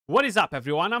What is up,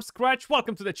 everyone? I'm Skratch.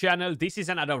 Welcome to the channel. This is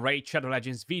another Raid Shadow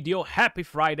Legends video. Happy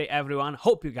Friday, everyone.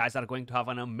 Hope you guys are going to have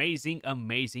an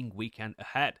amazing weekend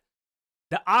ahead.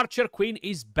 The Archer Queen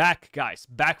is back, guys.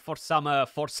 Back for some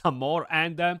more,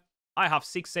 and I have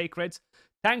 6 Sacreds.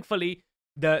 Thankfully,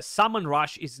 the Summon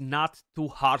Rush is not too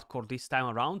hardcore this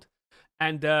time around,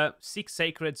 and 6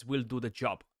 Sacreds will do the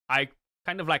job. I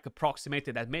kind of like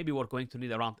approximated that maybe we're going to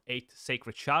need around 8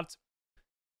 Sacred Shards.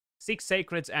 6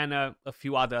 Sacreds and a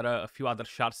few other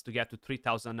shards to get to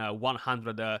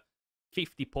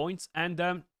 3,150 points.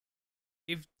 And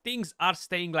if things are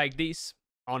staying like this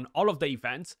on all of the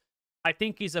events, I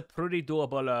think is a pretty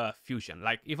doable fusion.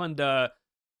 Like even the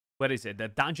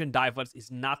the Dungeon Divers is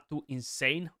not too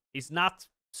insane. It's not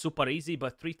super easy,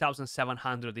 but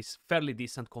 3,700 is fairly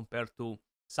decent compared to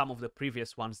some of the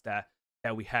previous ones that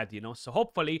we had, you know. So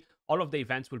hopefully all of the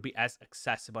events will be as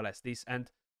accessible as this, and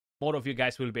more of you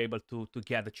guys will be able to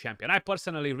get the champion. I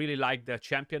personally really like the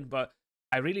champion, but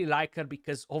I really like her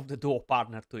because of the duo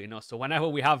partner too, you know. So whenever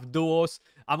we have duos,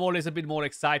 I'm always a bit more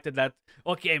excited that,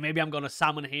 okay, maybe I'm gonna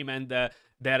summon him and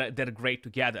they're great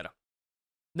together.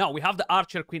 Now, we have the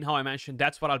Archer Queen, how I mentioned.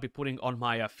 That's what I'll be putting on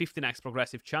my 15x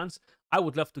progressive chance. I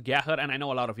would love to get her, and I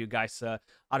know a lot of you guys are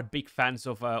big fans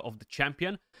of the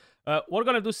champion. We're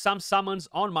going to do some summons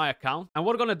on my account, and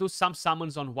we're going to do some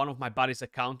summons on one of my buddies'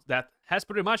 account that has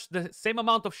pretty much the same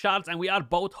amount of shards, and we are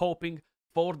both hoping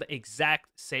for the exact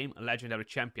same legendary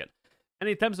champion. And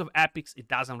in terms of epics, it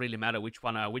doesn't really matter which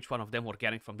one of them we're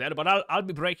getting from there, but I'll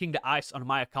be breaking the ice on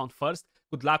my account first.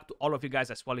 Good luck to all of you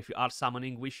guys as well if you are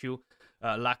summoning. Wish you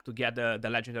luck to get the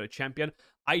legendary champion.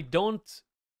 I don't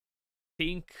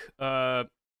think I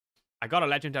got a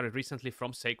legendary recently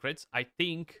from Sacreds. I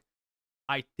think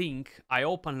I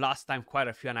opened last time quite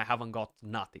a few and I haven't got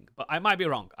nothing. But I might be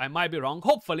wrong. I might be wrong.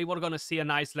 Hopefully, we're going to see a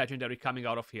nice legendary coming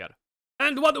out of here.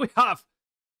 And what do we have?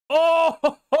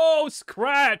 Oh,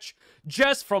 Skratch!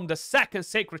 Just from the second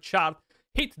Sacred Shard,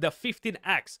 hit the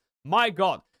 15x. My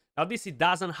god. Now, this it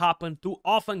doesn't happen too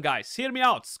often, guys. Hear me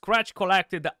out. Skratch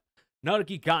collected the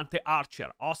Nergigante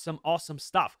Archer. Awesome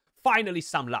stuff. Finally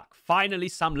some luck. Finally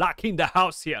some luck in the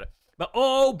house here. But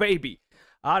oh, baby.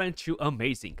 Aren't you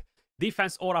amazing?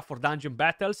 Defense aura for dungeon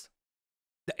battles.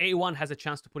 The A1 has a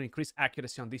chance to put increased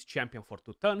accuracy on this champion for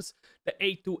 2 turns. The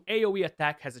A2 AoE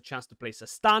attack has a chance to place a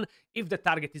stun. If the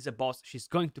target is a boss, she's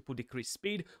going to put decreased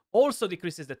speed. Also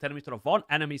decreases the thermometer of all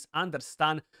enemies under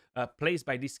stun placed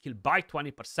by this skill by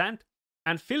 20%.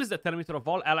 And fills the thermometer of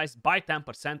all allies by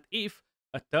 10% if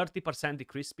a 30%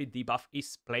 decreased speed debuff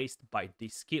is placed by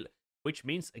this skill. Which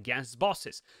means against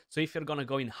bosses. So if you're going to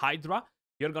go in Hydra,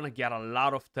 you're going to get a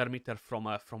lot of thermometer from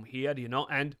here, you know.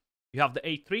 And you have the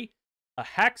A3, a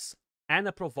Hex, and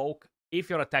a Provoke. If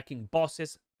you're attacking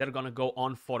bosses, they're going to go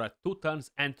on for 2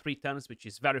 turns and 3 turns, which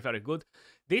is very good.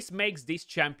 This makes this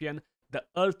champion the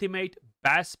ultimate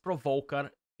best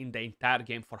provoker in the entire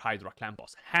game for Hydra Clan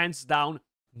boss. Hands down,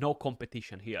 no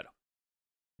competition here.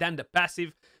 Then the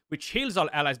passive, which heals all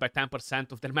allies by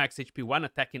 10% of their max HP when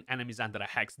attacking enemies under a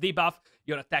Hex debuff.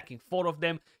 You're attacking 4 of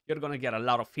them. You're going to get a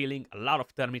lot of healing, a lot of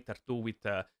thermometer too with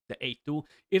the A2.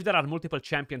 If there are multiple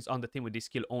champions on the team with this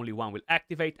skill, only one will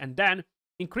activate. And then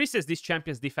increases this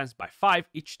champion's defense by 5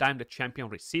 each time the champion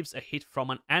receives a hit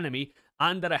from an enemy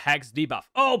under a Hex debuff.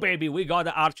 Oh, baby, we got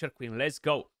the Archer Queen. Let's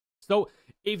go. So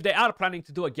if they are planning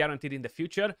to do a guaranteed in the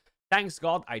future, thanks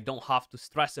God I don't have to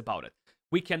stress about it.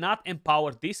 We cannot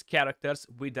empower these characters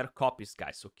with their copies,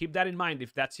 guys. So keep that in mind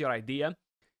if that's your idea.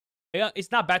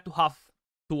 It's not bad to have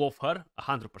 2 of her.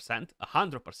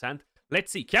 100%.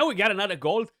 Let's see. Can we get another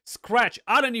gold? Skratch,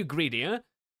 aren't you greedy, huh?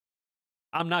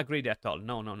 I'm not greedy at all.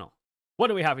 No. What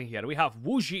do we have in here? We have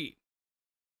Wuji.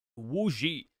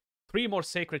 3 more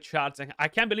Sacred Shards. I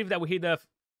can't believe that we hit the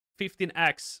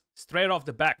 15x straight off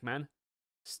the back, man.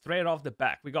 Straight off the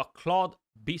back. We got Claude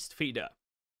Beast Feeder.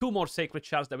 2 more Sacred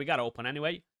Shards that we gotta open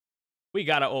anyway. We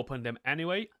gotta open them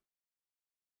anyway.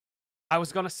 I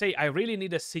was gonna say, I really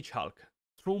need a Siege Hulk.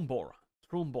 Trumbor.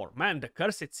 Man, the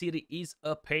Cursed City is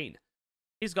a pain.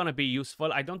 He's gonna be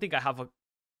useful. I don't think I have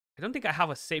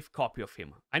a safe copy of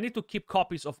him. I need to keep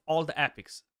copies of all the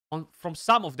epics. From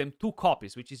some of them, 2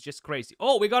 copies, which is just crazy.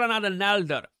 Oh, we got another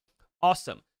Nelder.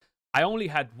 Awesome. I only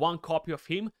had 1 copy of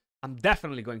him. I'm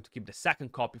definitely going to keep the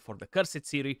 2nd copy for the Cursed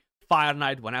City. Fire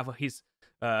Knight, whenever he's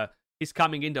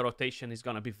coming in the rotation, is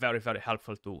going to be very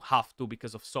helpful to have to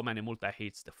because of so many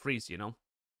multi-hits, the freeze, you know.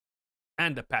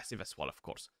 And the passive as well, of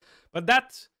course. But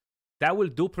that will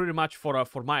do pretty much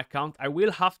for my account. I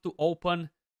will have to open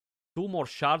 2 more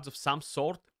shards of some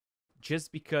sort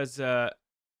just because I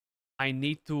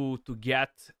need to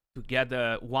get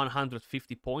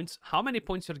 150 points. How many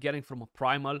points you're getting from a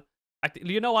primal?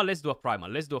 You know what? Let's do a primal.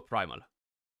 Let's do a primal.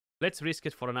 Let's risk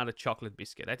it for another chocolate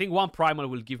biscuit. I think one primal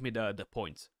will give me the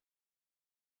points.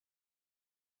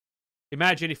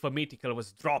 Imagine if a mythical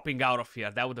was dropping out of here.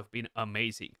 That would have been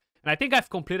amazing. And I think I've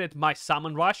completed my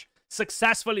summon rush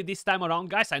successfully this time around,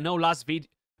 guys. I know last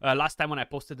time when I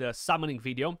posted the summoning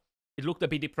video, it looked a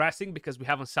bit depressing because we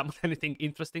haven't summoned anything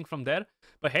interesting from there.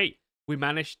 But hey, we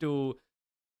managed to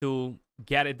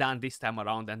get it done this time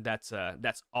around, and that's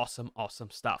awesome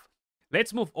stuff.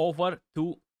 Let's move over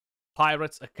to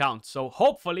Pirate's account. So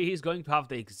hopefully he's going to have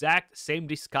the exact same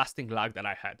disgusting luck that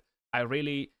I had. I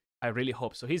really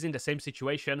hope so. He's in the same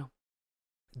situation,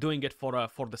 doing it for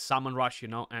the summon rush, you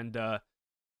know, and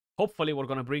hopefully we're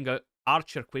gonna bring a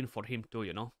Archer Queen for him too,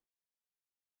 you know.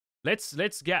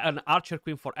 Let's get an Archer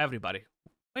Queen for everybody.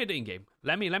 Wait, in game.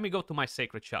 Let me go to my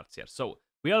sacred charts here. So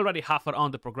we already have her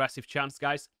on the progressive chance,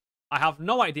 guys. I have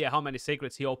no idea how many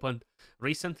sacreds he opened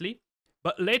recently,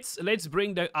 but let's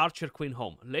bring the Archer Queen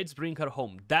home. Let's bring her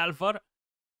home. Delver.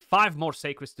 5 more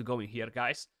sacreds to go in here,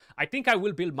 guys. I think I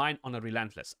will build mine on a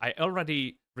Relentless. I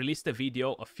already released a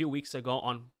video a few weeks ago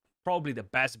on probably the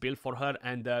best build for her,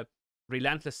 and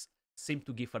Relentless seemed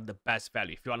to give her the best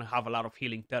value. If you want to have a lot of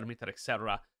healing, Terminator,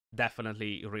 etc.,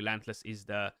 definitely Relentless is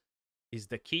the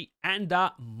key. And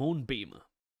the Moonbeam.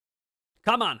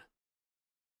 Come on.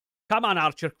 Come on,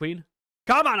 Archer Queen.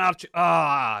 Come on, Archer.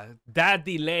 Ah, that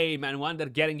delay, man. When they're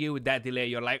getting you with that delay,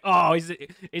 you're like, oh, is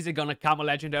it gonna come a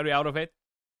legendary out of it?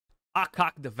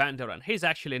 Akak the Vanderan. He's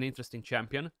actually an interesting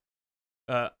champion.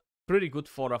 Pretty good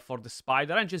for the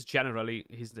Spider, and just generally,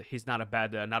 he's not a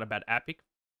bad epic.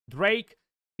 Drake,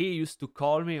 he used to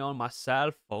call me on my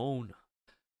cell phone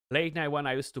late night when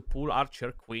I used to pull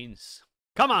Archer Queens.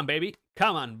 Come on, baby.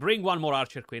 Come on. Bring one more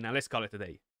Archer Queen and let's call it a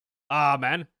day. Ah,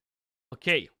 man.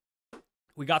 Okay.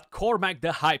 We got Cormac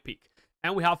the High Peak.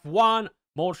 And we have one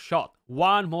more shot.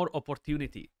 One more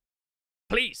opportunity.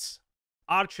 Please,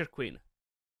 Archer Queen,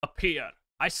 appear.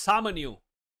 I summon you.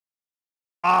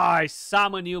 I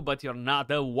summon you, but you're not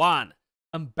the one.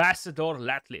 Ambassador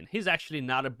Latlin. He's actually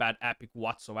not a bad epic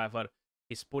whatsoever.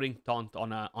 He's putting taunt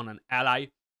on an ally.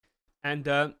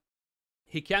 And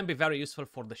he can be very useful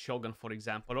for the Shogun, for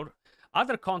example, or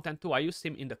other content too. I used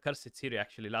him in the Cursed series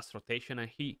actually last rotation, and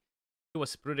he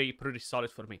was pretty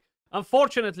solid for me.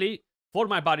 Unfortunately, for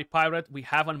my Body Pirate, we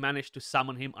haven't managed to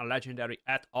summon him a legendary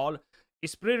at all.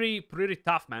 It's pretty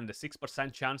tough, man, the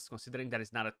 6% chance, considering that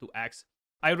it's not a 2x.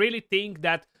 I really think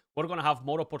that we're gonna have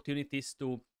more opportunities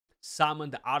to summon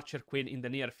the Archer Queen in the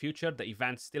near future. The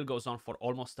event still goes on for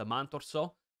almost a month or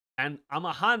so. And I'm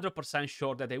 100%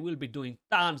 sure that they will be doing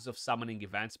tons of summoning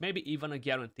events, maybe even a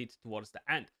guaranteed towards the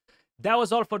end. That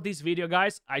was all for this video,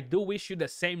 guys. I do wish you the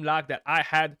same luck that I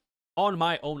had on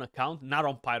my own account, not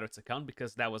on Pirate's account,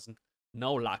 because there was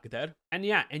no luck there. And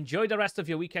yeah, enjoy the rest of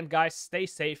your weekend, guys. Stay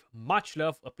safe. Much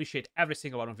love. Appreciate every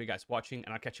single one of you guys watching,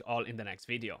 and I'll catch you all in the next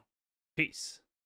video. Peace.